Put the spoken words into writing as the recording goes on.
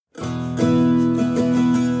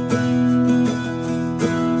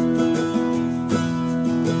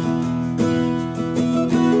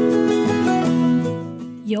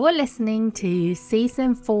You're listening to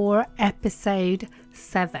Season 4, Episode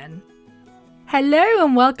 7. Hello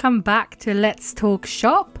and welcome back to Let's Talk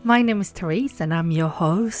Shop. My name is Therese and I'm your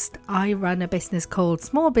host. I run a business called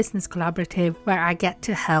Small Business Collaborative where I get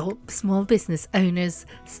to help small business owners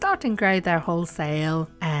start and grow their wholesale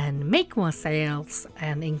and make more sales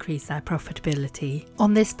and increase their profitability.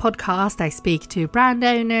 On this podcast, I speak to brand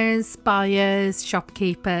owners, buyers,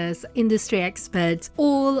 shopkeepers, industry experts,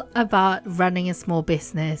 all about running a small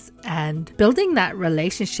business and building that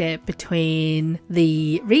relationship between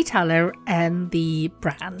the retailer and the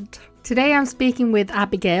brand. Today I'm speaking with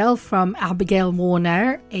Abigail from Abigail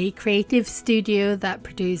Warner, a creative studio that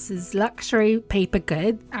produces luxury paper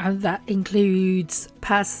goods that includes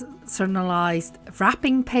personalized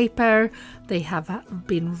wrapping paper. They have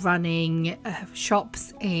been running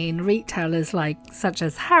shops in retailers such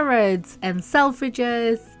as Harrods and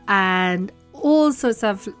Selfridges and all sorts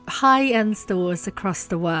of high-end stores across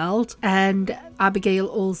the world, and Abigail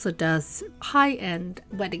also does high-end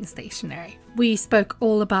wedding stationery. We spoke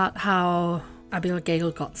all about how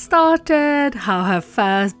Abigail got started, how her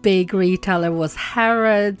first big retailer was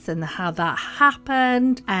Harrods and how that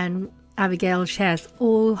happened, and Abigail shares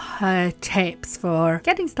all her tips for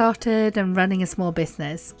getting started and running a small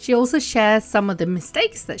business. She also shares some of the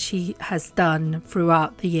mistakes that she has done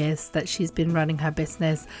throughout the years that she's been running her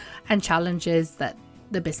business and challenges that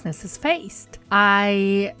the business has faced.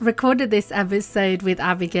 I recorded this episode with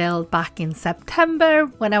Abigail back in September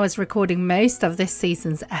when I was recording most of this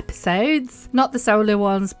season's episodes. Not the solo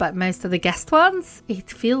ones, but most of the guest ones. It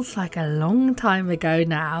feels like a long time ago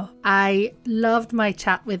now. I loved my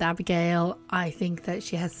chat with Abigail. I think that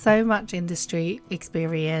she has so much industry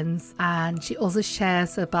experience, and she also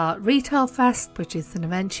shares about Retail Fest, which is an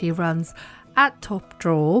event she runs at Top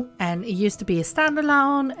Drawer, and it used to be a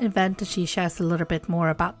standalone event, and she shares a little bit more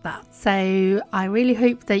about that. So I really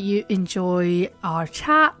hope that you enjoy our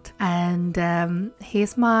chat, and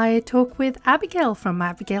here's my talk with Abigail from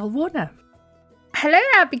Abigail Warner. Hello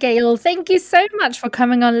Abigail, thank you so much for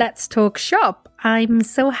coming on Let's Talk Shop. I'm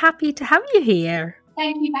so happy to have you here.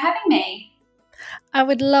 Thank you for having me. I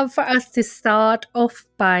would love for us to start off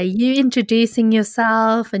by you introducing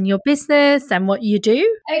yourself and your business and what you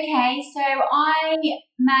do. Okay, so I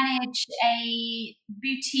manage a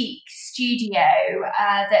boutique studio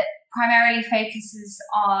that primarily focuses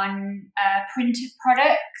on printed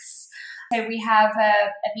products. So we have a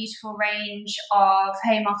beautiful range of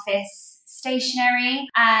home office stationery,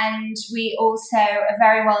 and we also are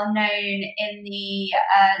very well known in the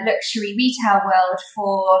luxury retail world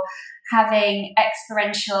for having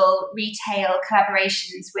experiential retail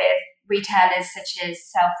collaborations with retailers such as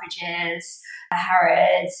Selfridges,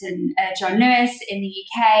 Harrods and John Lewis in the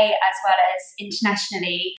UK, as well as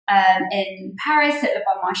internationally in Paris at Le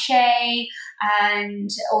Bon Marché, and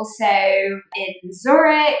also in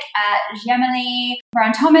Zurich at Gemini,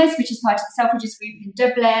 Brown Thomas, which is part of the Selfridges group in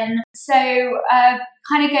Dublin. So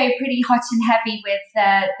kind of go pretty hot and heavy with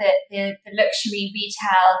the luxury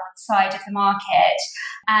retail side of the market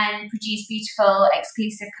and produce beautiful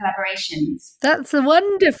exclusive collaborations. That's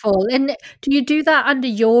wonderful. And do you do that under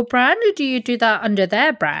your brand or do you do that under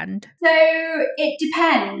their brand? So it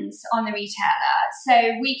depends on the retailer.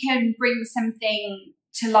 So we can bring something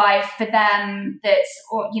to life for them that's,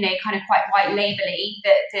 kind of quite white label-y,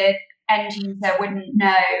 that the end user wouldn't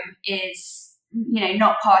know is,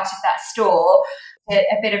 not part of that store.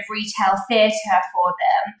 A bit of retail theatre for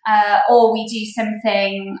them, or we do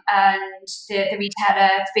something and the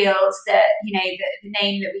retailer feels that the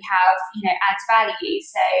name that we have adds value,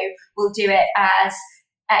 so we'll do it as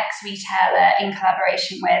X retailer in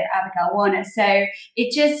collaboration with Abigail Warner. So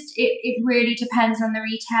it really depends on the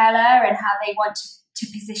retailer and how they want to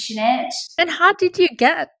position it. And how did you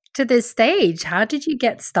get to this stage? How did you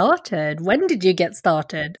get started? When did you get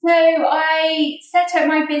started? So I set up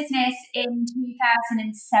my business in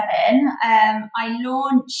 2007. I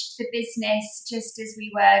launched the business just as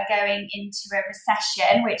we were going into a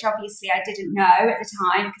recession, which obviously I didn't know at the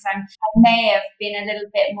time because I may have been a little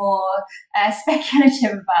bit more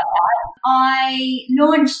speculative about that. I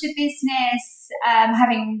launched the business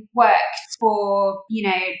having worked in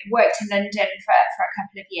London for a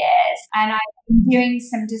couple of years, and I've been doing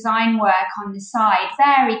some design work on the side,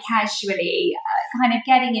 very casually, kind of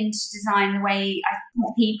getting into design the way I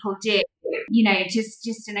think people do.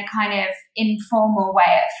 just in a kind of informal way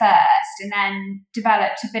at first, and then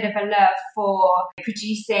developed a bit of a love for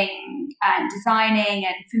producing and designing.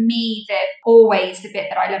 And for me, always the bit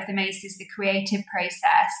that I love the most is the creative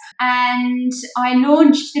process. And I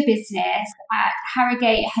launched the business at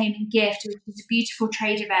Harrogate Home and Gift, which is a beautiful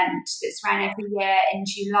trade event that's run every year in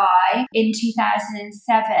July in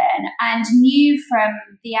 2007, and knew from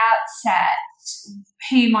the outset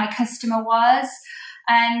who my customer was.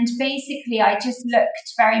 And basically, I just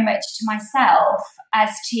looked very much to myself as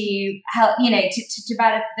to help, to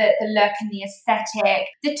develop the look and the aesthetic,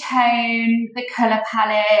 the tone, the colour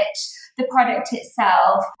palette, the product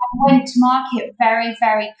itself. I went to market very,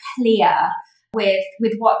 very clear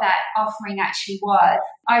with what that offering actually was.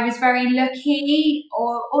 I was very lucky,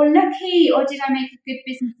 or did I make a good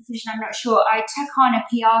business decision? I'm not sure. I took on a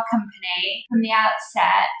PR company from the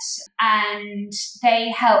outset, and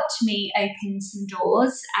they helped me open some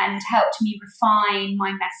doors and helped me refine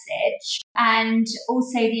my message. And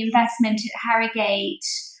also the investment at Harrogate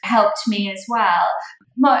helped me as well.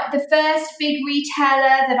 The first big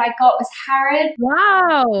retailer that I got was Harrods.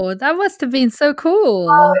 Wow, that must have been so cool.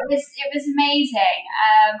 Oh, it was amazing.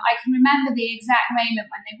 I can remember the exact moment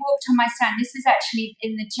when they walked on my stand. This was actually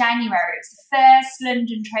in the January. It was the first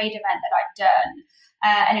London trade event that I'd done.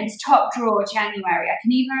 And it was top drawer January. I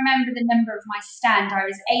can even remember the number of my stand. I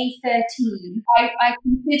was A13. I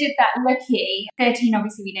considered that lucky. 13,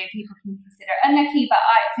 obviously, we know people can consider unlucky, but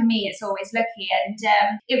for me, it's always lucky. And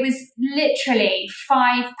it was literally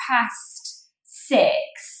 6:05,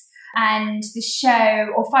 and the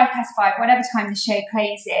show, or 5:05, whatever time the show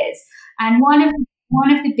closes. And one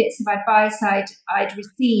of the bits of advice I'd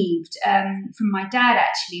received from my dad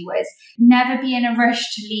actually was never be in a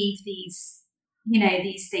rush to leave these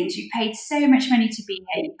things. You've paid so much money to be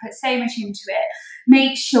here. You put so much into it.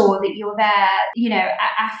 Make sure that you're there,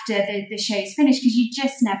 after the show's finished, because you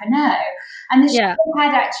just never know. And the show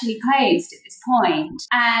had actually closed at this point.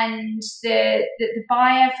 And the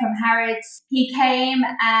buyer from Harrods, he came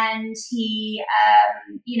and he,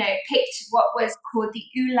 picked what was called the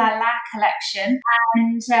Ooh La La collection.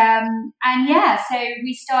 And so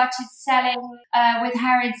we started selling with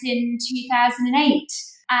Harrods in 2008.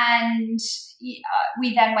 And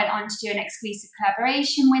we then went on to do an exclusive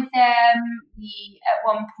collaboration with them. We, at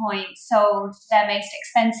one point, sold their most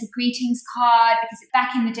expensive greetings card, because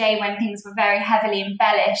back in the day when things were very heavily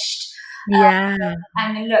embellished,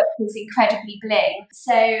 and the look was incredibly bling.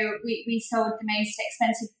 So we sold the most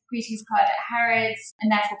expensive greetings card at Harrods,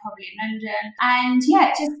 and therefore probably in London. And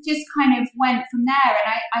just kind of went from there.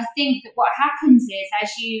 And I think that what happens is,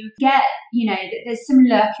 as you get, there's some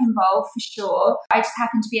luck involved for sure. I just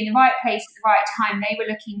happened to be in the right place at the right time. They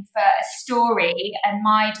were looking for a story, and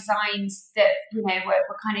my designs that,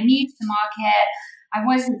 were kind of new to the market. I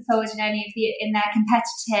wasn't sold in their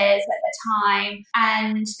competitors at the time,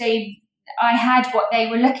 and I had what they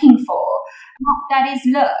were looking for. That is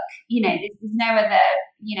luck, there's no other,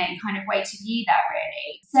 kind of way to view that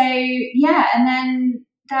really. So, and then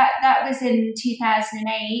that was in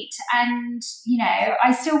 2008, and,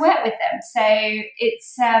 I still work with them. So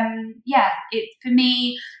it's, for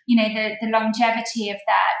me, the longevity of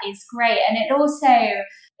that is great. And it also,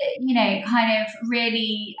 kind of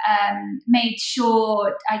really made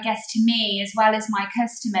sure, I guess, to me, as well as my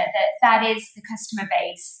customer, that is the customer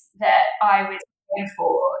base that I was going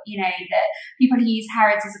for, that people who use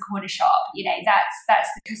Harrods as a corner shop, that's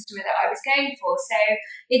the customer that I was going for. So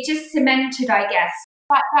it just cemented, I guess,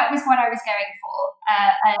 that was what I was going for,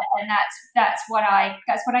 and that's what I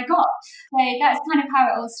got. So that's kind of how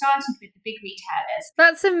it all started with the big retailers.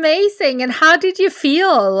 That's amazing. And how did you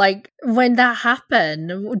feel like when that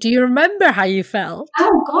happened? Do you remember how you felt?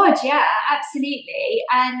 Oh God, yeah, absolutely.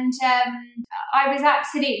 And I was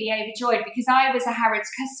absolutely overjoyed, because I was a Harrods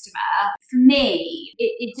customer. For me,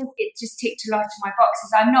 it just ticked a lot of my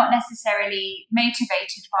boxes. I'm not necessarily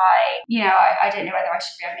motivated by, I don't know whether I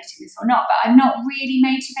should be admitting this or not, but I'm not really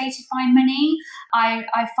motivated by money.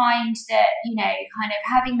 I find that, kind of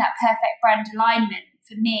having that perfect brand alignment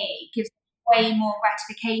for me gives way more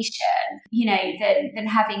gratification, than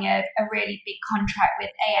having a really big contract with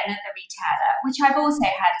another retailer, which I've also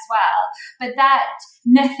had as well. But that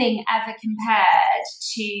nothing ever compared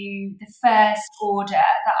to the first order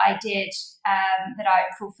that I did, that I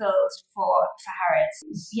fulfilled for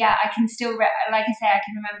Harrods. Yeah, I can still, like I say, I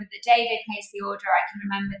can remember the day they placed the order. I can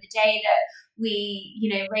remember the day that we,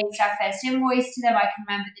 raised our first invoice to them. I can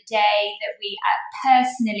remember the day that we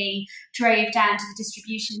personally drove down to the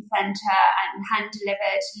distribution centre and hand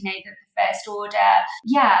delivered, the first order.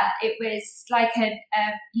 Yeah, it was like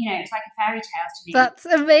it's like a fairy tale to me. That's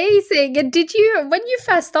amazing. And did you, when you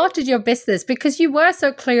first started your business, because you were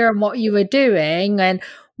so clear on what you were doing and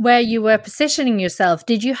where you were positioning yourself,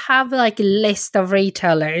 did you have like a list of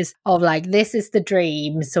retailers of like, this is the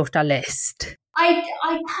dream sort of list? I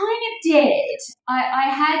kind of did. I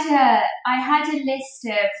had a list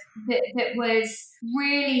of that was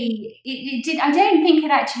really it did. I don't think it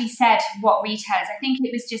actually said what retailers. I think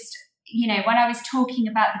it was just, when I was talking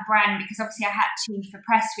about the brand, because obviously I had to for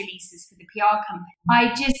press releases for the PR company, I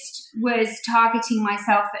just was targeting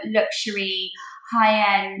myself at luxury,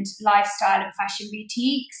 high-end lifestyle and fashion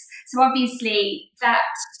boutiques. So obviously that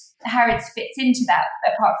Harrods fits into that,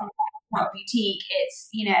 apart from not a boutique, it's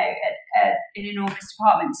an enormous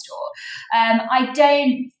department store. I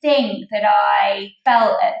don't think that I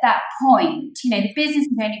felt at that point, the business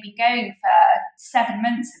had only been going for 7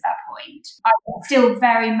 months at that point. I was still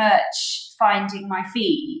very much finding my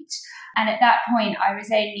feet. And at that point, I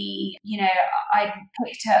was only, I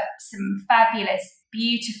picked up some fabulous,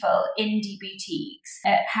 beautiful indie boutiques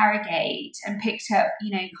at Harrogate and picked up,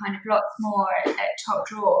 kind of lots more at Top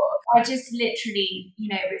Drawer. I just literally,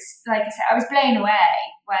 was, like I said, I was blown away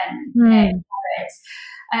when,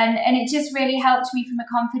 and it just really helped me from a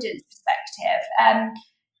confidence perspective.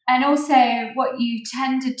 And also what you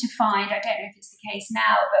tended to find, I don't know if it's the case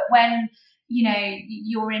now, but when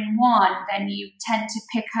you're in one, then you tend to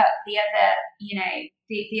pick up the other,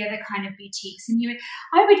 the other kind of boutiques. And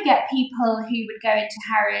I would get people who would go into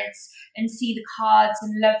Harrods and see the cards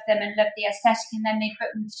and love them and love the aesthetic, and then they'd book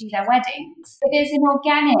them to do their weddings. But there's an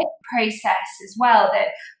organic process as well, that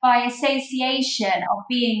by association of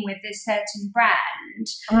being with this certain brand,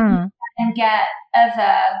 you can get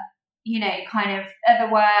other kind of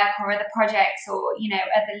other work or other projects or,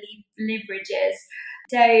 other leverages.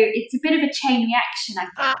 So it's a bit of a chain reaction, I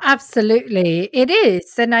think. Absolutely. It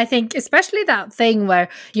is. And I think especially that thing where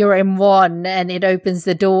you're in one and it opens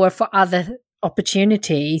the door for other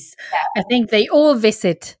opportunities. Yeah. I think they all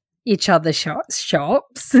visit each other's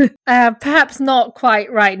shops. Perhaps not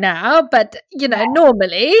quite right now, but,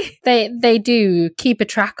 normally they do keep a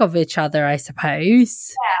track of each other, I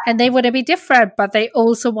suppose. Yeah. And they want to be different, but they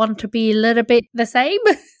also want to be a little bit the same.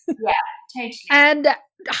 Yeah, totally. And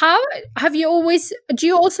how do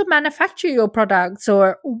you also manufacture your products,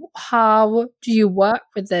 or how do you work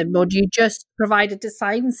with them, or do you just provide a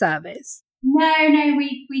design service? No,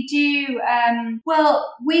 we do.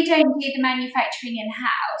 Well, we don't do the manufacturing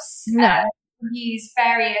in-house. No. We use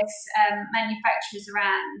various manufacturers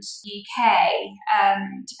around the UK,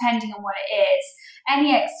 depending on what it is.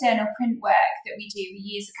 Any external print work that we do, we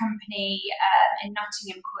use a company in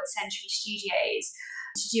Nottingham called Century Studios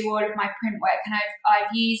to do all of my print work, and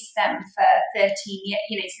I've used them for 13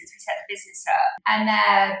 years, since we set the business up, and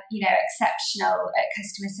they're, exceptional at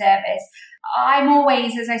customer service. I'm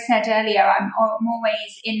always, as I said earlier, I'm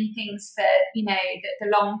always in things for,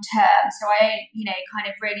 the long term. So I, kind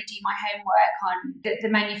of really do my homework on the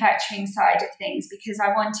manufacturing side of things, because I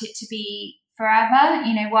want it to be forever,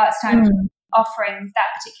 whilst I'm offering that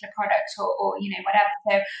particular product or whatever.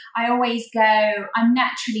 So I always go, I'm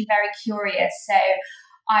naturally very curious. So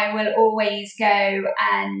I will always go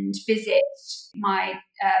and visit my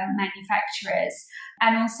manufacturers.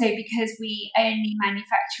 And also because we only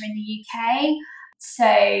manufacture in the UK,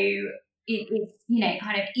 so it's,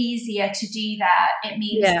 kind of easier to do that. It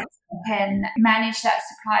means that you can manage that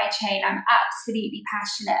supply chain. I'm absolutely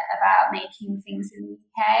passionate about making things in the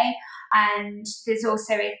UK. And there's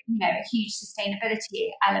also a huge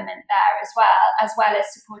sustainability element there as well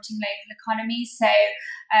as supporting local economies. So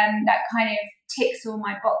that kind of ticks all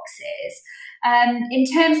my boxes. In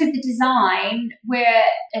terms of the design, we're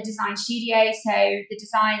a design studio, so the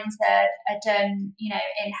designs are done,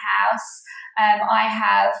 in-house. I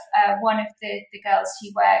have one of the girls who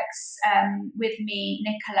works with me,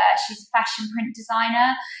 Nicola. She's a fashion print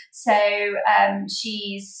designer, so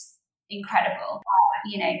she's incredible,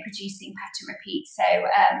 producing pattern repeats. So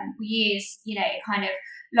we use, kind of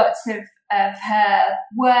lots of her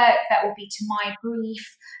work that will be to my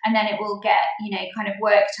brief, and then it will get, kind of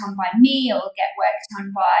worked on by me, or get worked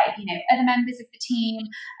on by, other members of the team,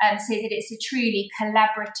 so that it's a truly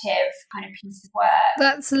collaborative kind of piece of work.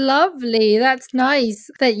 That's lovely. That's nice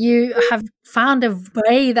that you have found a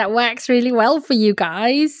way that works really well for you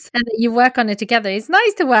guys and that you work on it together. It's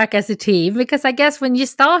nice to work as a team, because I guess when you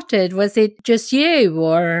started, was it just you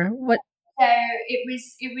or what? So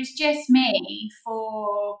it was just me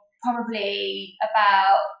for probably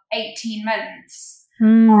about 18 months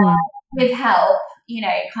with help,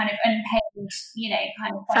 kind of unpaid,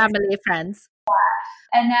 kind of family, friends.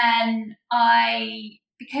 And then I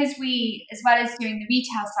because we, as well as doing the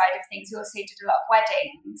retail side of things, we also did a lot of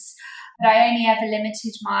weddings. But I only ever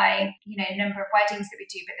limited my, number of weddings that we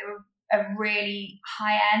do, but they were a really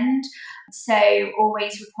high end, so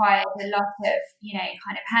always required a lot of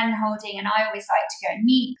kind of hand holding, and I always like to go and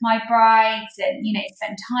meet my brides and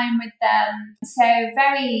spend time with them. So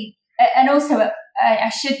very, and also I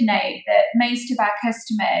should note that most of our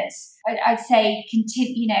customers, I'd say,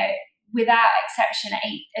 continue, without exception,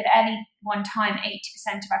 at any one time,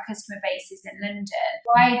 80% of our customer base is in London.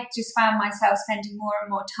 I just found myself spending more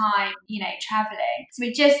and more time, traveling. So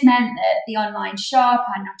it just meant that the online shop,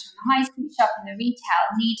 and not on the high street shop, and the retail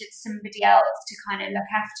needed somebody else to kind of look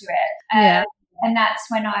after it. And that's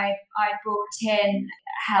when I brought in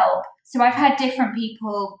help. So I've had different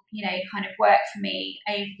people, kind of work for me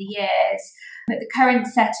over the years. But the current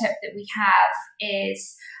setup that we have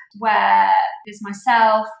is where there's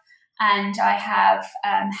myself, and I have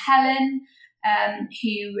Helen,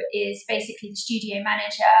 who is basically the studio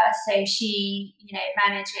manager. So she,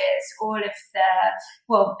 manages all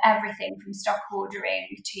of everything from stock ordering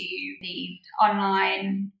to the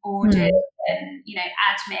online orders and,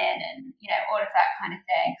 admin and, all of that kind of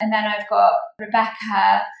thing. And then I've got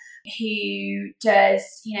Rebecca, who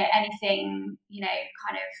does, anything,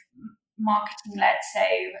 kind of marketing led. So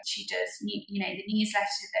she does, the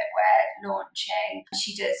newsletter that we're launching.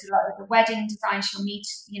 She does a lot of the wedding design. She'll meet,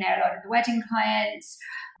 a lot of the wedding clients,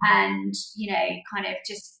 and, kind of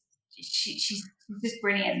just, she's just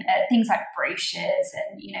brilliant at things like brochures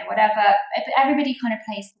and, whatever. Everybody kind of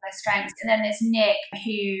plays to their strengths. And then there's Nick,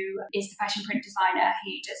 who is the fashion print designer,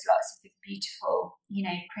 who does lots of beautiful,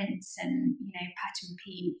 prints and, pattern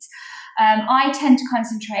pieces. I tend to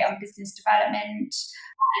concentrate on business development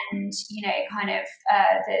and, kind of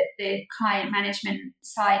the client management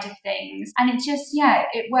side of things. And it just,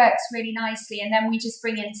 it works really nicely. And then we just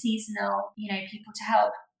bring in seasonal, people to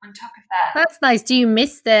help on top of that. That's nice. Do you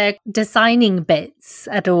miss the designing bits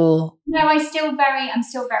at all? No, I'm still very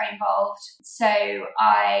involved. So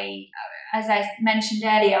as I mentioned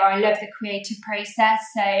earlier, I love the creative process.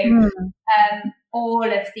 So all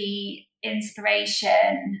of the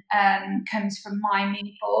inspiration comes from my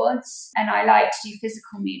mood boards, and I like to do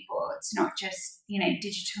physical mood boards, not just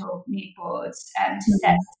digital mood boards, to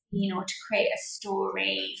set the scene or to create a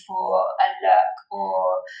story for a look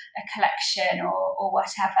or a collection or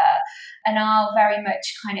whatever. And I'll very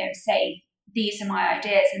much kind of say, these are my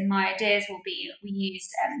ideas, and my ideas will be, we use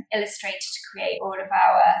Illustrator to create all of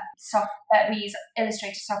our we use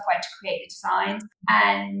Illustrator software to create the designs,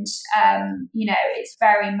 and it's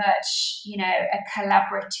very much a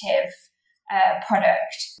collaborative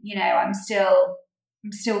product. I'm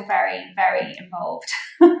still very, very involved.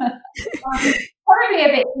 Probably a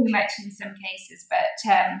bit too much in some cases, but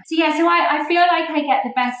so I feel like I get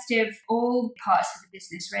the best of all parts of the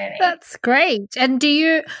business, really. That's great. And do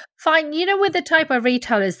you find, with the type of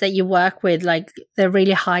retailers that you work with, like the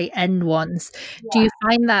really high-end ones, do you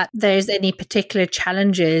find that there's any particular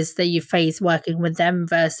challenges that you face working with them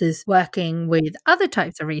versus working with other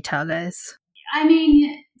types of retailers? I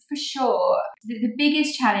mean, for sure. The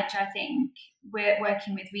biggest challenge, I think, we're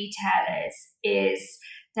working with retailers is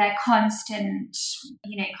their constant,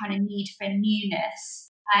 kind of need for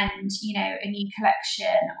newness and, a new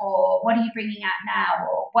collection, or what are you bringing out now,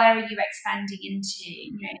 or where are you expanding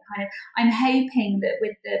into, kind of, I'm hoping that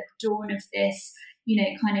with the dawn of this,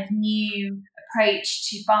 kind of new approach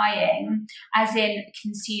to buying, as in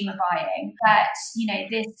consumer buying, that,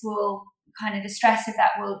 this will kind of, the stress of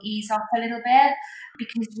that will ease off a little bit,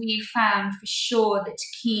 because we found for sure that to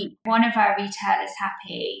keep one of our retailers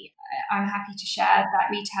happy, I'm happy to share that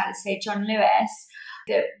retailer, say John Lewis,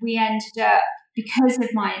 that we ended up, because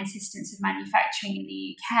of my insistence of manufacturing in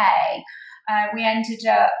the UK, we ended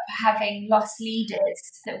up having lost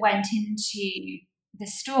leaders that went into the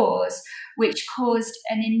stores, which caused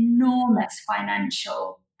an enormous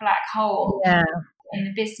financial black hole in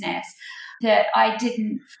the business that I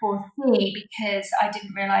didn't foresee, because I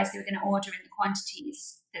didn't realise they were going to order in the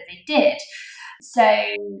quantities that they did. So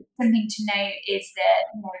something to note is that,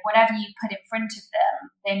 whatever you put in front of them,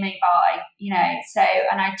 they may buy, so,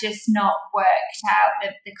 and I just not worked out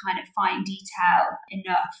the kind of fine detail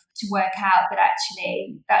enough to work out that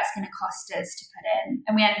actually that's going to cost us to put in.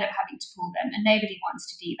 And we ended up having to pull them, and nobody wants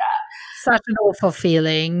to do that. Such an awful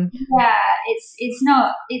feeling. Yeah, it's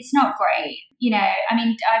not great. I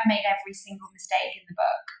mean, I've made every single mistake in the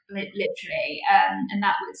book, literally. And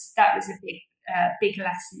that was a big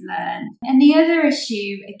lesson learned. And the other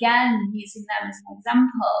issue, again, using them as an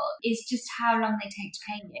example, is just how long they take to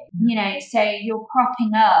pay you. So you're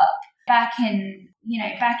propping up. Back in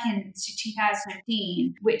back in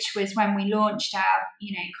 2015, which was when we launched our,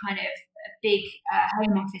 kind of a big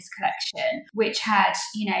home office collection, which had,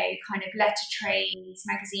 kind of letter trays,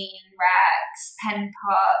 magazine racks, pen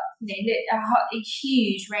pots, a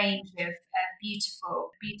huge range of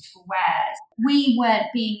beautiful, beautiful wares. We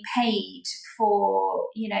weren't being paid for,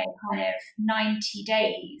 kind of 90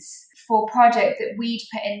 days for product that we'd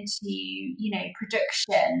put into,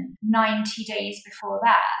 production 90 days before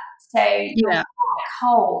that. So your black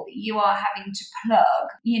hole that you are having to plug,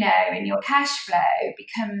 and your cash flow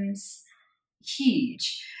becomes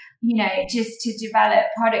huge, just to develop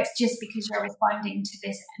products just because you're responding to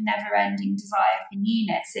this never-ending desire for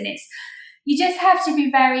newness. And you just have to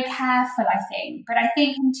be very careful, I think. But I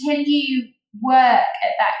think until you work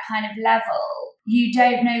at that kind of level, you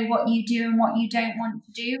don't know what you do and what you don't want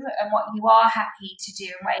to do, and what you are happy to do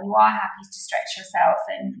and where you are happy to stretch yourself,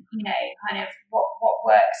 and kind of what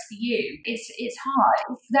works for you. It's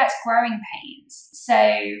hard. That's growing pains. So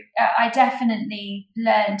I definitely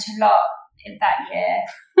learned a lot in that year.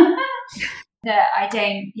 That I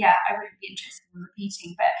wouldn't be interested in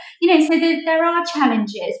repeating. But, so there are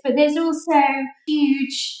challenges, but there's also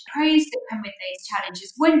huge pros that come with those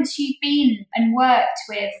challenges. Once you've been and worked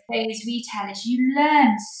with those retailers, you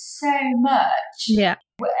learn so much. Yeah.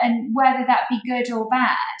 And whether that be good or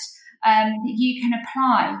bad, that you can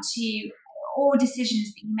apply to all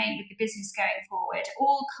decisions that you make with the business going forward,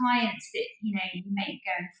 all clients that, you make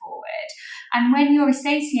going forward. And when you're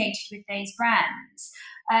associated with those brands,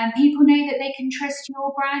 people know that they can trust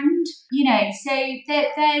your brand, so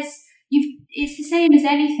it's the same as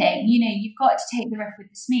anything, you've got to take the rough with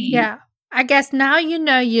the smooth. Yeah. I guess now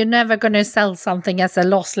you're never going to sell something as a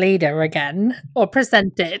loss leader again or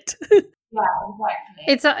present it. Yeah,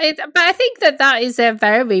 exactly. But I think that is a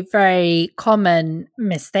very, very common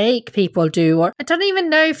mistake people do. Or I don't even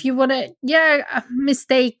know if you want to, a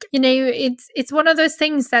mistake. It's one of those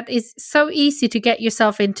things that is so easy to get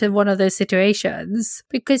yourself into one of those situations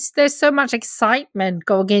because there's so much excitement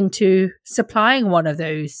going into supplying one of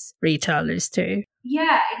those retailers too.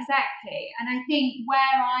 Yeah, exactly. And I think where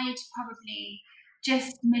I'd probably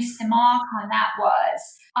just missed the mark on that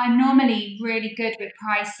was I'm normally really good with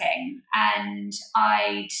pricing, and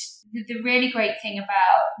the really great thing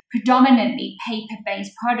about predominantly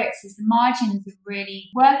paper-based products is the margins are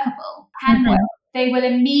really workable, work. They will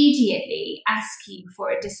immediately ask you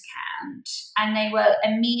for a discount, and they will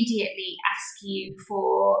immediately ask you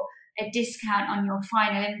for a discount on your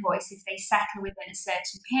final invoice if they settle within a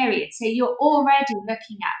certain period. So you're already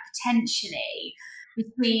looking at potentially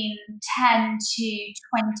between 10 to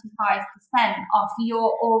 25% off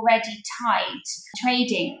your already tight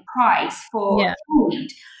trading price for food.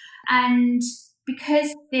 And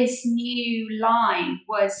because this new line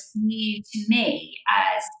was new to me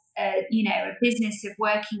as a business of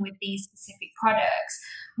working with these specific products,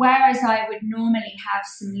 whereas I would normally have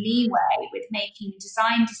some leeway with making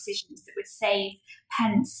design decisions that would save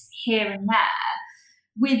pence here and there,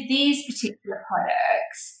 with these particular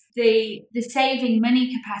products, the saving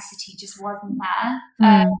money capacity just wasn't there.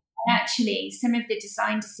 And actually, some of the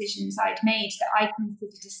design decisions I'd made that I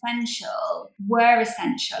considered essential were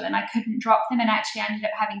essential, and I couldn't drop them, and actually ended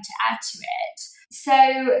up having to add to it.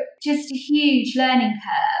 So just a huge learning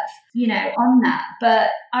curve, on that. But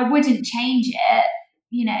I wouldn't change it.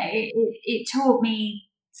 It taught me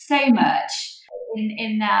so much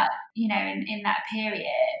in that, in that period.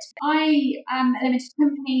 I am a limited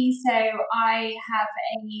company, so I have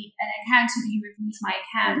an accountant who reviews my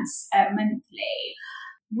accounts monthly,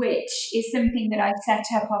 which is something that I set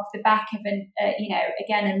up off the back of a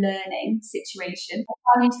learning situation.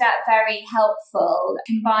 I find that very helpful,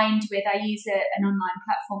 combined with I use an online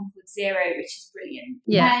platform called Xero, which is brilliant.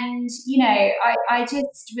 Yeah. And, I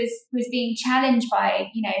just was being challenged by,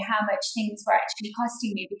 how much things were actually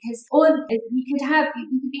costing me, because you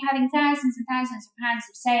could be having thousands and thousands of pounds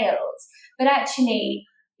of sales, but actually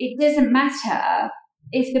it doesn't matter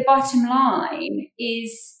if the bottom line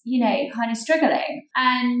is, kind of struggling.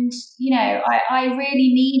 And, I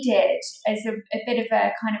really needed, as a bit of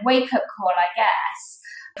a kind of wake-up call, I guess,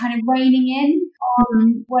 kind of reining in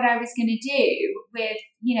on what I was going to do with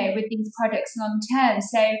these products long term.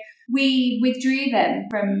 So we withdrew them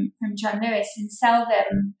from John Lewis and sell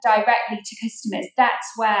them directly to customers. That's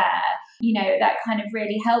where, that kind of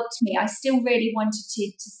really helped me. I still really wanted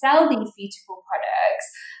to sell these beautiful products,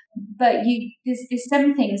 but there's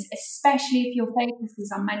some things, especially if your focus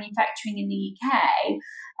is on manufacturing in the UK,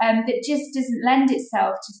 that just doesn't lend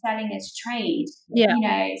itself to selling as a trade.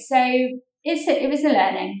 So it was a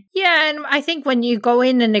learning. Yeah, and I think when you go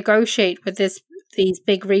in and negotiate with this these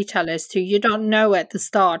big retailers too, you don't know at the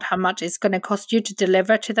start how much it's going to cost you to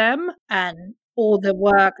deliver to them and all the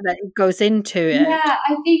work that goes into it. Yeah,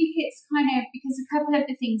 I think it's kind of because a couple of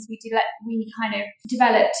the things we kind of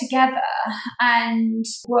develop together, and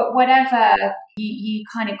whatever you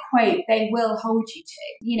kind of quote, they will hold you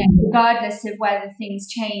to, regardless of whether things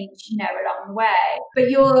change, along the way. But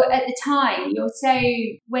at the time,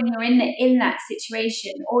 when you're in that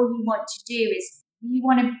situation, all you want to do is you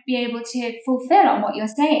want to be able to fulfill on what you're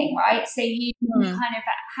saying, right? So you're kind of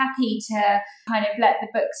happy to kind of let the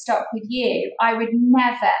book stop with you. I would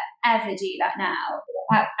never, ever do that now.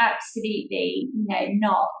 Absolutely,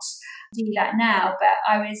 not do that now. But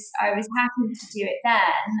I was happy to do it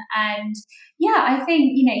then. And yeah, I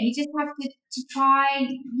think, you just have to try.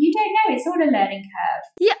 You don't know. It's all a learning curve.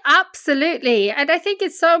 Yeah, absolutely. And I think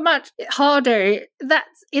it's so much harder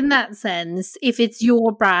in that sense, if it's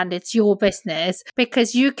your brand, it's your business,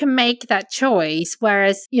 because you can make that choice.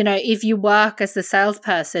 Whereas, if you work as a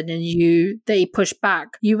salesperson and they push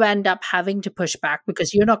back, you end up having to push back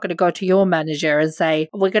because you're not going to go to your manager and say,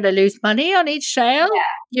 we're going to lose money on each sale. Yeah.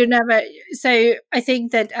 You never. So I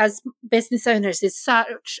think that as business owners, it's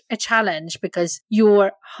such a challenge because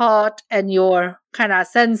your heart and your kind of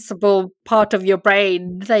sensible part of your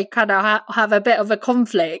brain, they kind of have a bit of a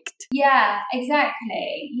conflict. Yeah,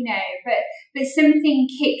 exactly. But something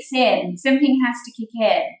kicks in. Something has to kick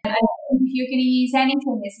in. And if you're going to use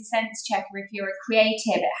anything as a sense checker, if you're a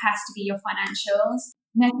creative, it has to be your financials.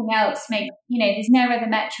 Nothing else there's no other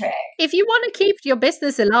metric. If you want to keep your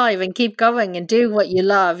business alive and keep going and do what you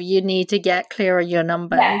love, you need to get clear on your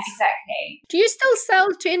numbers. Yeah, exactly. Do you still sell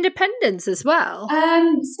to independents as well?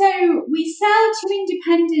 So we sell to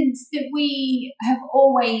independents that we have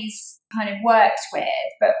always kind of worked with,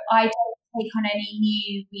 but I don't take on any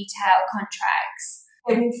new retail contracts.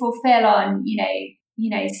 It will fulfill on,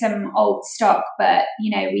 some old stock, but we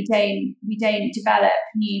don't develop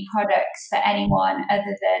new products for anyone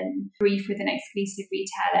other than brief with an exclusive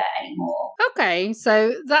retailer anymore. Okay,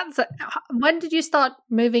 so when did you start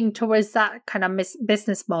ing towards that kind of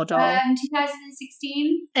business model?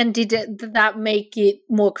 2016. And did that make it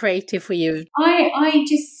more creative for you? I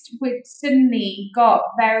just suddenly got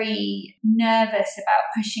very nervous about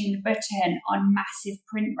pushing the button on massive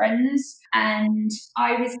print runs, and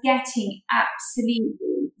I was getting absolutely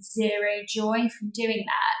zero joy from doing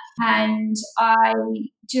that. And I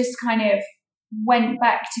just kind of went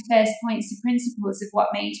back to first points to principles of what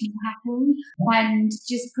made me happy, and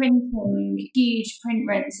just printing huge print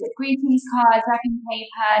runs of greetings cards, wrapping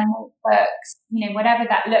paper, notebooks, whatever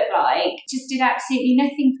that looked like, just did absolutely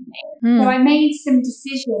nothing for me. So I made some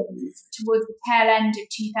decisions towards the tail end of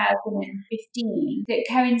 2015 that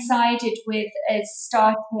coincided with us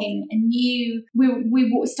starting we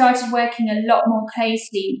started working a lot more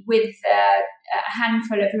closely with a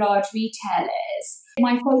handful of large retailers.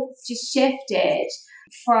 My focus just shifted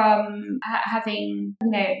from having,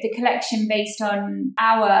 the collection based on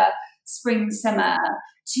our spring, summer,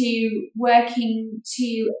 to working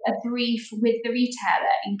to a brief with the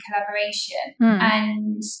retailer in collaboration.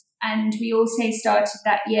 And we also started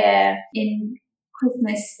that year in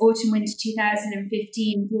Christmas, autumn, winter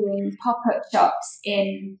 2015, doing pop-up shops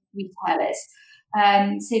in retailers.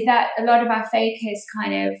 So that a lot of our focus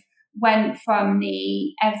kind of went from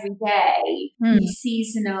the everyday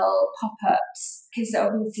seasonal pop-ups, because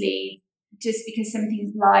obviously just because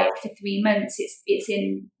something's live for 3 months, it's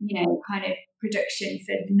in kind of production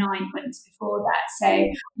for 9 months before that. So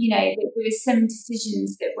there were some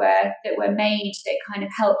decisions that were made that kind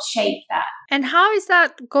of helped shape that. And how is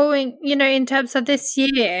that going? In terms of this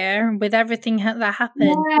year, with everything that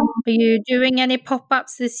happened, Are you doing any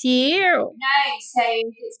pop-ups this year? No, so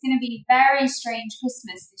it's going to be a very strange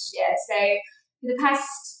Christmas this year. So for the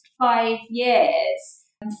past 5 years,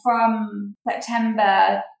 from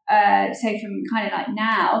September. So from kind of like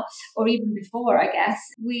now, or even before, I guess,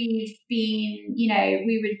 we've been,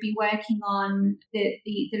 we would be working on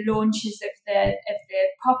the launches of the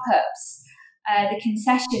pop-ups, the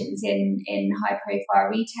concessions in high profile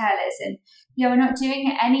retailers. And, we're not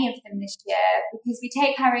doing any of them this year because we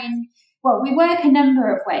take our own, we work a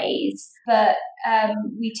number of ways, but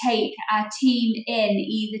we take our team in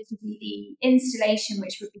either to do the installation,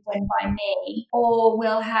 which would be done by me, or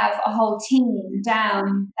we'll have a whole team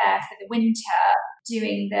down there for the winter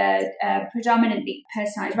doing the predominantly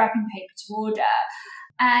personalised wrapping paper to order.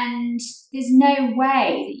 And there's no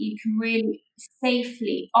way that you can really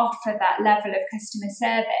safely offer that level of customer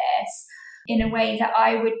service in a way that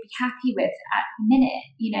I would be happy with at the minute.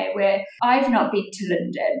 You know, where I've not been to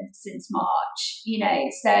London since March, you know,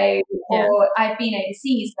 so, or I've been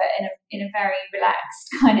overseas, but in a very relaxed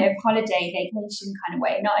kind of holiday vacation kind of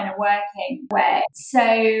way, not in a working way. So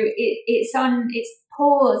it's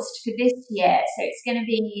paused for this year, so it's going to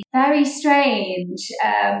be very strange.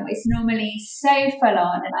 It's normally so full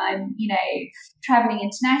on, and I'm, you know, traveling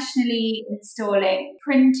internationally, installing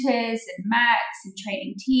printers and Macs and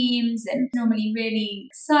training teams, and normally really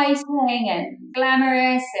exciting and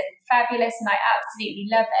glamorous and fabulous, and I absolutely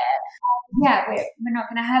love it. Yeah, we're not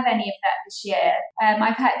going to have any of that this year.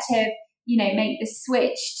 I've had to, you know, make the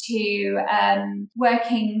switch to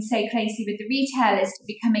working so closely with the retailers to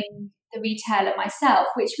becoming the retailer myself,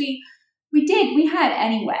 which we had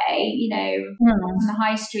anyway, you know, on the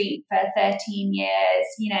high street for 13 years,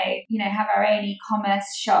 you know, have our own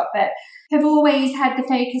e-commerce shop, but have always had the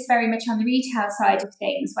focus very much on the retail side of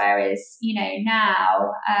things, whereas, you know,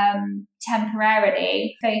 now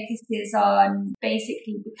temporarily focuses on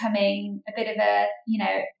basically becoming a bit of a, you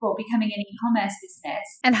know, well, becoming an e-commerce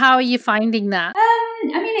business. And how are you finding that?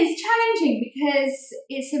 I mean, it's challenging because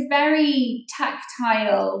it's a very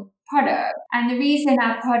tactile product. And the reason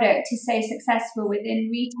our product is so successful within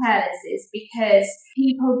retailers is because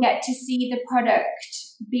people get to see the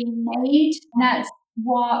product being made. And that's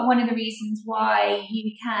one of the reasons why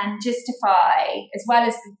you can justify, as well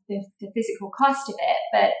as the physical cost of it,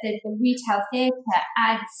 but the retail theatre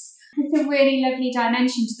adds a really lovely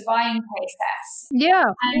dimension to the buying process. Yeah,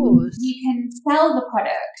 of course. You can sell the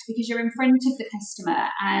product because you're in front of the customer,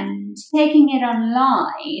 and taking it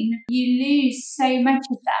online, you lose so much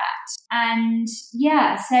of that. And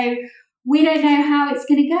yeah, so we don't know how it's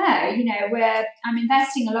going to go. You know, I'm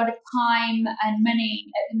investing a lot of time and money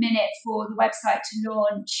at the minute for the website to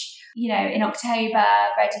launch, you know, in October,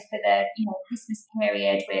 ready for the, you know, Christmas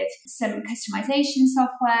period, with some customization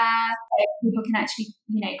software so people can actually,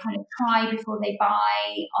 you know, kind of try before they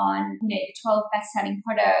buy on, you know, the 12 best-selling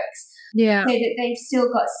products. Yeah. So that they've still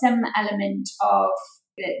got some element of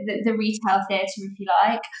the retail theatre, if you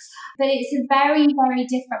like. But it's a very, very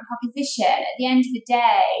different proposition. At the end of the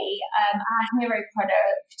day, our hero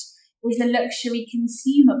product is a luxury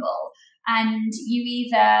consumable, and you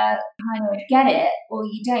either kind of get it or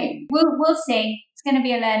you don't. We'll see. It's going to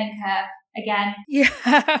be a learning curve again. Yeah,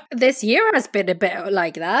 this year has been a bit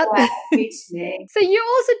like that. Yeah, totally. So you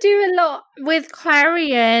also do a lot with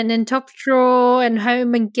Clarion and Top Drawer and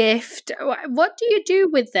Home and Gift. What do you do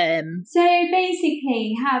with them? So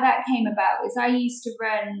basically how that came about was I used to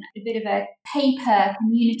run a bit of a paper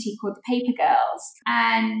community called the Paper Girls,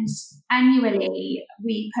 and annually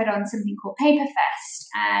we put on something called Paper Fest,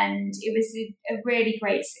 and it was a really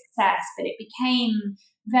great success, but it became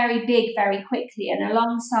very big very quickly, and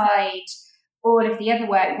alongside all of the other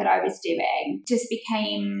work that I was doing, just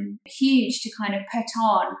became huge to kind of put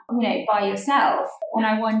on, you know, by yourself. And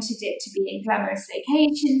I wanted it to be in glamorous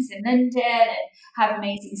locations in London and have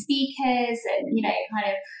amazing speakers, and, you know, kind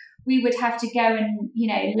of we would have to go and, you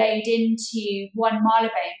know, load into one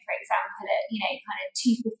Marylebone, for example, at, you know, kind of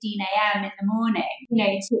 2:15 a.m. in the morning, you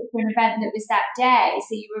know, for an event that was that day.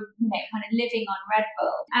 So you were, you know, kind of living on Red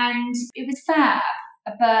Bull, and it was fab,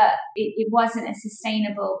 but it wasn't a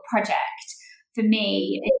sustainable project for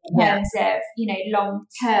me in terms of, you know, long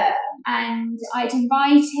term. And I'd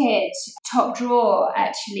invited Top Drawer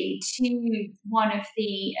actually to one of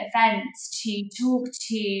the events to talk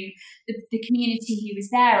to the community who was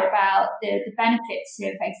there about the benefits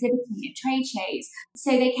of exhibiting at trade shows.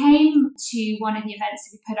 So they came to one of the events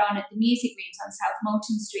that we put on at the Music Rooms on South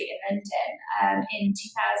Molton Street in London in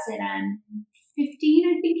 2015,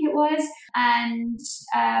 I think it was, and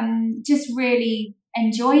just really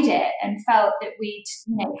enjoyed it and felt that we'd,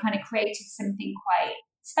 you know, kind of created something quite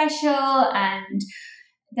special, and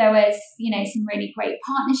there was, you know, some really great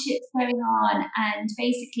partnerships going on, and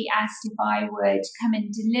basically asked if I would come and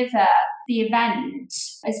deliver the event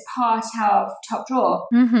as part of Top Drawer.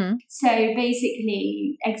 Mm-hmm. So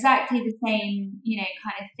basically exactly the same, you know,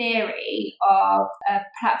 kind of theory of a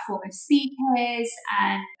platform of speakers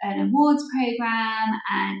and an awards program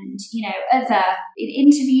and, you know, other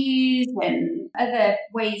interviews and other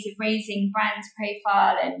ways of raising brand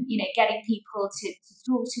profile and, you know, getting people to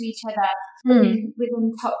talk to each other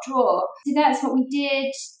within Top Drawer. So that's what we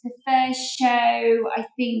did. The first show, I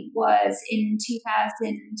think, was in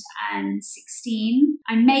 2016.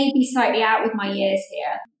 I may be slightly out with my years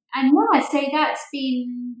here. And yeah, so that's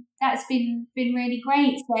been really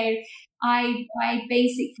great. So I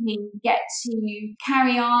basically get to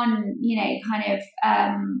carry on, you know, kind of,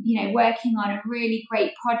 you know, working on a really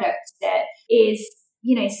great product that is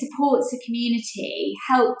supports the community,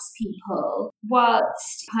 helps people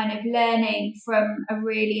whilst kind of learning from a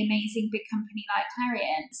really amazing big company like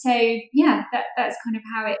Clarion. So yeah, that's kind of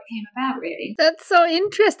how it came about, really. That's so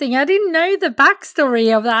interesting. I didn't know the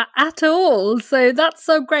backstory of that at all. So that's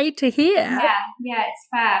so great to hear. Yeah, it's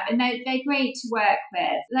fab. And they're great to work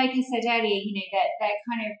with. Like I said earlier,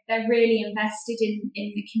 they're really invested in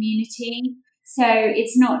the community. So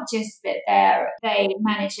it's not just that they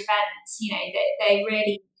manage events, they're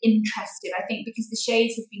really interested, I think, because the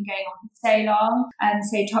shows have been going on for so long.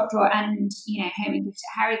 So Top Drawer and, Home and Gift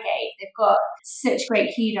at Harrogate, they've got such great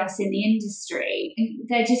kudos in the industry. And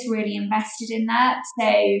they're just really invested in that. So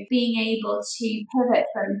being able to pivot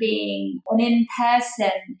from being an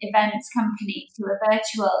in-person events company to a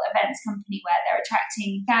virtual events company where they're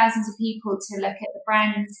attracting thousands of people to look at the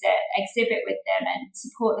brands that exhibit with them and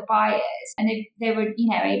support the buyers. And they were,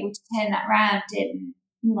 able to turn that around in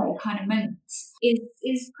kind of months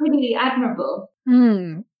is pretty admirable.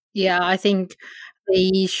 Yeah, I think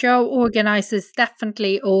the show organizers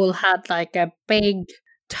definitely all had like a big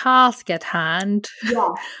task at hand. Yeah.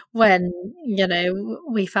 When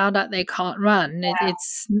we found out they can't run. Yeah.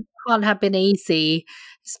 It's can't have been easy,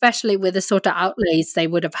 especially with the sort of outlays they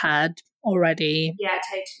would have had already. Yeah,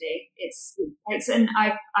 totally. It's and I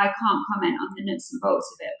can't comment on the nuts and bolts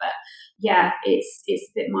of it, but yeah, it's a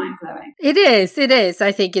bit mind blowing. It is.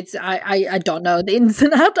 I think it's I don't know the ins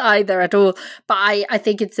and outs either at all, but I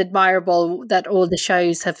think it's admirable that all the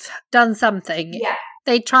shows have done something. Yeah.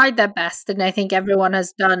 They tried their best, and I think everyone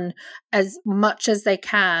has done as much as they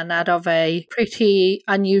can out of a pretty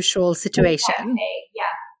unusual situation. Exactly. Yeah,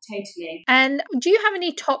 totally. And do you have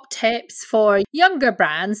any top tips for younger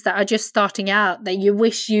brands that are just starting out that you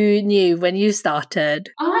wish you knew when you started?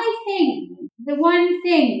 I think the one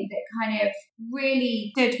thing that kind of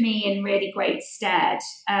really stood me in really great stead,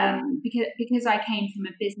 because I came from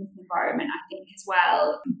a business environment, I think as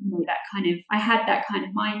well, I had that kind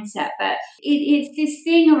of mindset, but it's this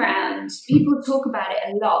thing around, people talk about it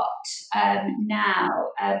a lot now,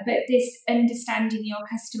 but this understanding your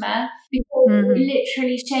customer, because it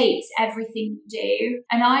literally shapes everything you do.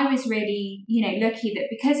 And I was really, lucky that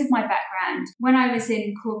because of my background, when I was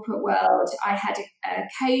in corporate world, I had a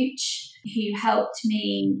coach who helped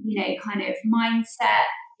me, kind of mindset,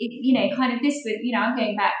 I'm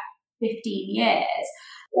going back 15 years.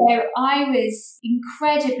 So I was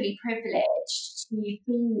incredibly privileged to be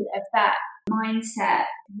of that mindset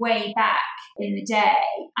way back in the day.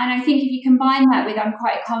 And I think if you combine that with I'm a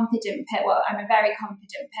very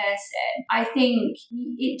confident person, I think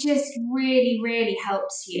it just really, really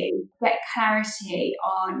helps you get clarity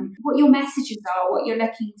on what your messages are, what you're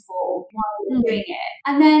looking for, why you're doing it.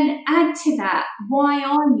 And then add to that, why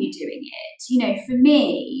are you doing it? For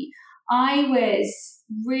me, I was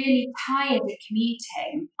really tired of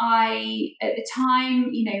commuting. At the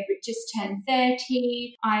time, just turned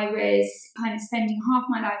 30. I was kind of spending half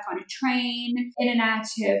my life on a train, in and out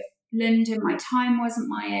of London. My time wasn't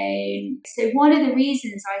my own. So one of the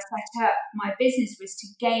reasons I set up my business was to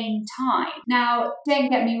gain time. Now, don't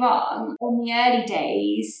get me wrong, in the early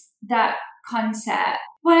days, that concept,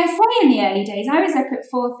 when I say in the early days, I was up at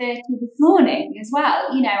 4:30 this morning as well.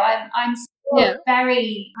 I'm still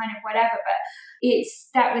very kind of whatever, but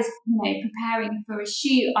that was preparing for a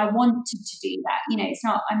shoot. I wanted to do that.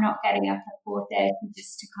 I'm not getting up at 4:30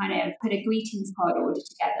 just to kind of put a greetings card order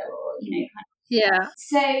together or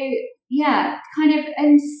So yeah, kind of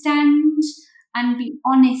understand and be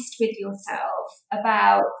honest with yourself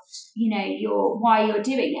about why you're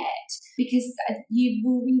doing it, because you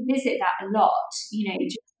will revisit that a lot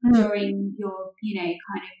during your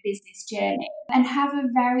kind of business journey, and have a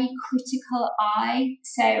very critical eye.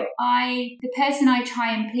 So the person I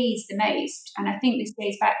try and please the most, and I think this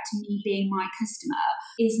goes back to me being my customer,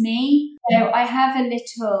 is me. So I have a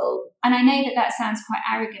little, and I know that sounds quite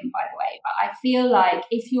arrogant, by the way, but I feel like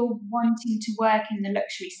if you're wanting to work in the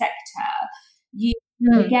luxury sector,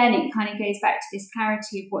 again, it kind of goes back to this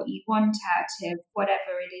clarity of what you want out of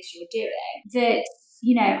whatever it is you're doing. That,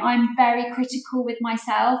 I'm very critical with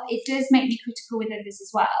myself. It does make me critical with others as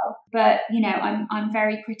well. But, I'm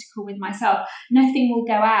very critical with myself. Nothing will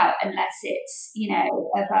go out unless it's,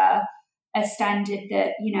 of a standard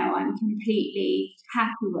that, I'm completely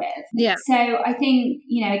happy with. Yeah. So I think,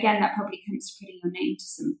 again, that probably comes to putting your name to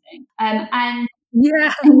something. And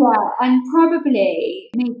probably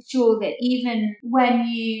make sure that even when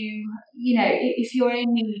if you're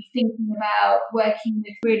only thinking about working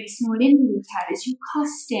with really small indie retailers, your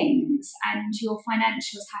costings and your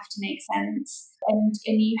financials have to make sense, and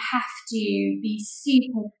you have to be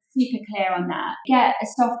super super clear on that. Get a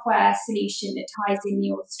software solution that ties in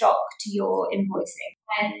your stock to your invoicing,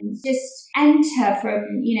 and just enter from,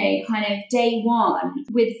 kind of day one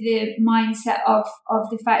with the mindset of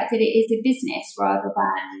the fact that it is a business rather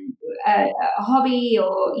than a hobby,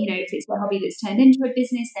 or, if it's a hobby that's turned into a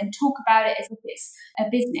business, then talk about it as if it's a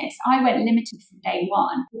business. I went limited from day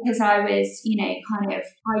one because I was,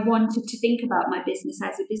 I wanted to think about my business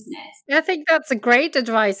as a business. I think that's a great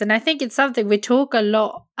advice. And I think it's something we talk a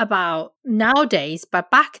lot about nowadays, but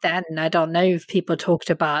back then, I don't know if people talked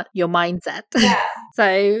about your mindset. Yeah.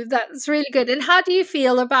 So that's really good. And how do you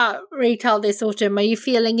feel about retail this autumn? Are you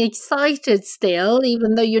feeling excited still,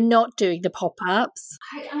 even though you're not doing the pop-ups?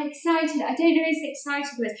 I'm excited. I don't know if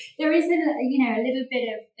excited was. There is a little bit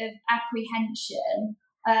of apprehension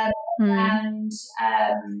around,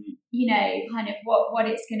 kind of what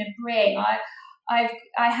it's going to bring.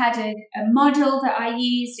 I had a model that I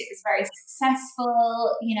used. It was very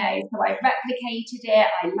successful, so I replicated it,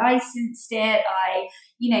 I licensed it, I,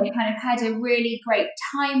 kind of had a really great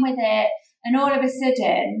time with it. And all of a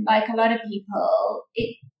sudden, like a lot of people,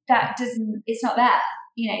 it's not there,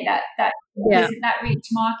 that route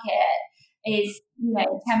to market is,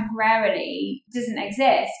 temporarily doesn't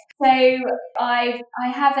exist. So I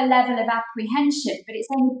have a level of apprehension, but it's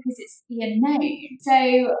only because it's the unknown.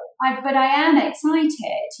 So I am excited.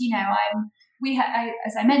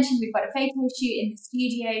 As I mentioned, we've got a photo shoot in the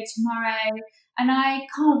studio tomorrow, and I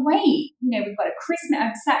can't wait. We've got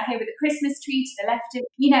I'm sat here with a Christmas tree to the left of,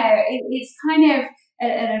 it's kind of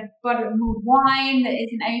a bottle of mulled wine that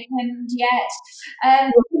isn't opened yet.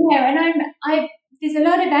 And there's a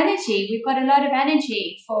lot of energy. We've got a lot of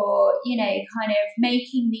energy for, kind of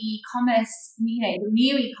making the e-commerce, the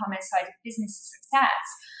new e-commerce side of business a success.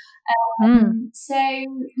 So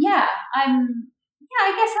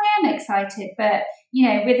I guess I am excited, but,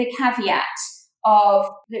 with a caveat of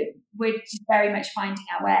that we're just very much finding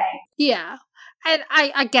our way. Yeah. And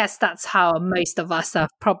I guess that's how most of us are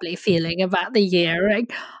probably feeling about the year.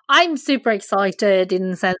 Like, I'm super excited in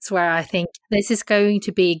the sense where I think this is going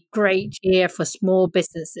to be a great year for small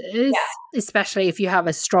businesses, especially if you have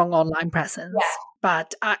a strong online presence. Yeah.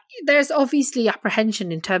 But there's obviously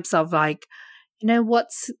apprehension in terms of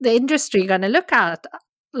what's the industry going to look at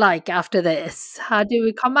like after this? How do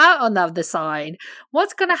we come out on the other side?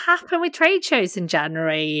 What's going to happen with trade shows in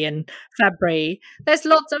January and February? There's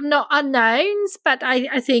lots of unknowns, but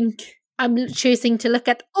I think I'm choosing to look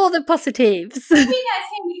at all the positives. I think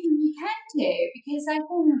that's everything you can do, because I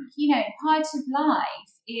think, part of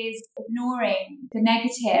life is ignoring the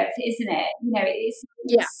negative, isn't it? It's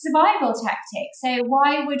a survival tactic. So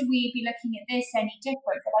why would we be looking at this any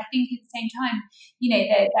different? But I think at the same time,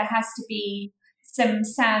 there has to be some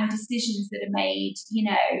sound decisions that are made,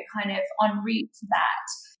 kind of en route to that.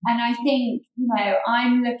 And I think,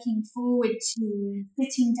 I'm looking forward to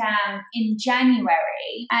sitting down in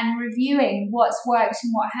January and reviewing what's worked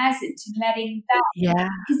and what hasn't, and letting that. Yeah.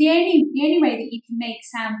 Because the only way that you can make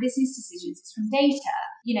sound business decisions is from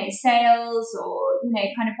data, sales or,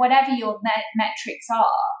 kind of whatever your metrics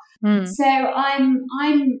are. So I'm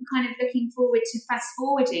kind of looking forward to fast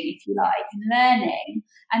forwarding, if you like, and learning,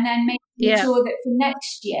 and then making sure that for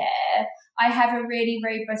next year I have a really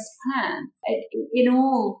robust plan in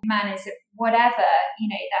all manners of whatever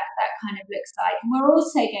that kind of looks like. And we're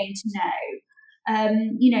also going to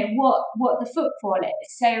know, what the footfall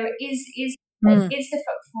is. So is the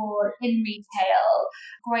footfall in retail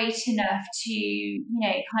great enough to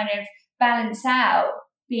kind of balance out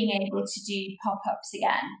being able to do pop-ups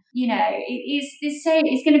again?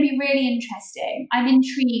 It's going to be really interesting. I'm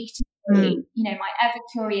intrigued to see, my ever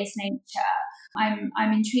curious nature. I'm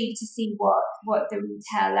intrigued to see what the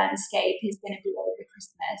retail landscape is going to be over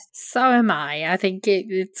Christmas. So am I. I think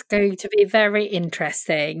it's going to be very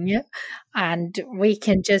interesting, and we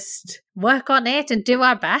can just work on it and do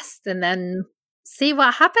our best and then see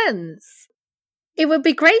what happens. It would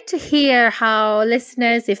be great to hear how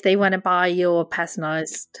listeners, if they want to buy your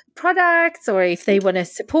personalized products or if they want to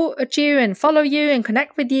support you and follow you and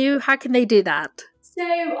connect with you, how can they do that? So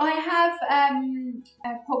I have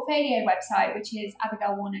a portfolio website, which is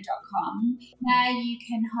abigailwarner.com. There you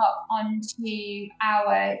can hop onto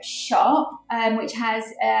our shop, which has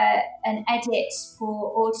an edit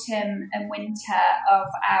for autumn and winter of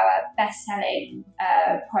our best-selling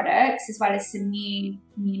products, as well as some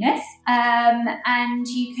newness. And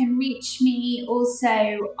you can reach me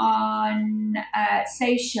also on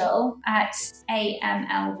social at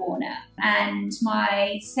AML Warner. And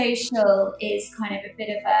my social is kind of a bit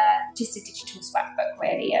of just a digital scrapbook,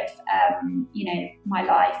 really, of my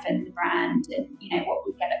life and the brand and what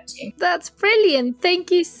we've get up to. That's brilliant.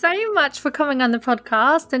 Thank you so much for coming on the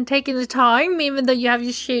podcast and taking the time, even though you have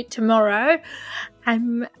your shoot tomorrow.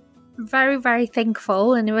 I'm very, very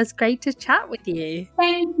thankful, and it was great to chat with you.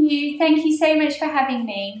 Thank you. Thank you so much for having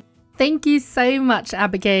me. Thank you so much,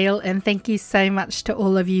 Abigail, and thank you so much to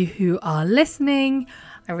all of you who are listening.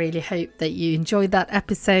 I really hope that you enjoyed that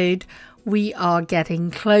episode. We are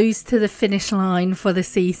getting close to the finish line for the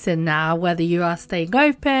season now, whether you are staying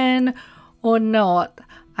open or not.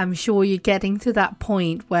 I'm sure you're getting to that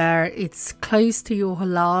point where it's close to your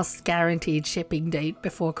last guaranteed shipping date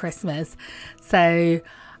before Christmas. So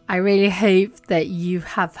I really hope that you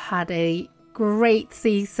have had a great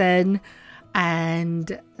season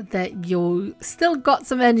and that you still got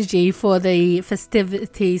some energy for the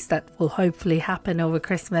festivities that will hopefully happen over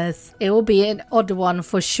Christmas. It will be an odd one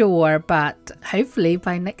for sure, but hopefully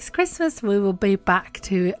by next Christmas we will be back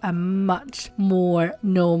to a much more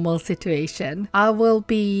normal situation. I will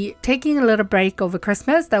be taking a little break over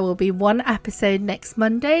Christmas. There will be one episode next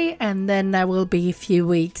Monday, and then there will be a few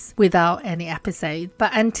weeks without any episode.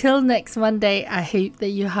 But until next Monday, I hope that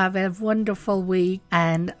you have a wonderful week,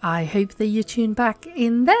 and I hope that you tune back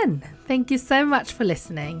in then. Thank you so much for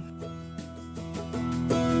listening.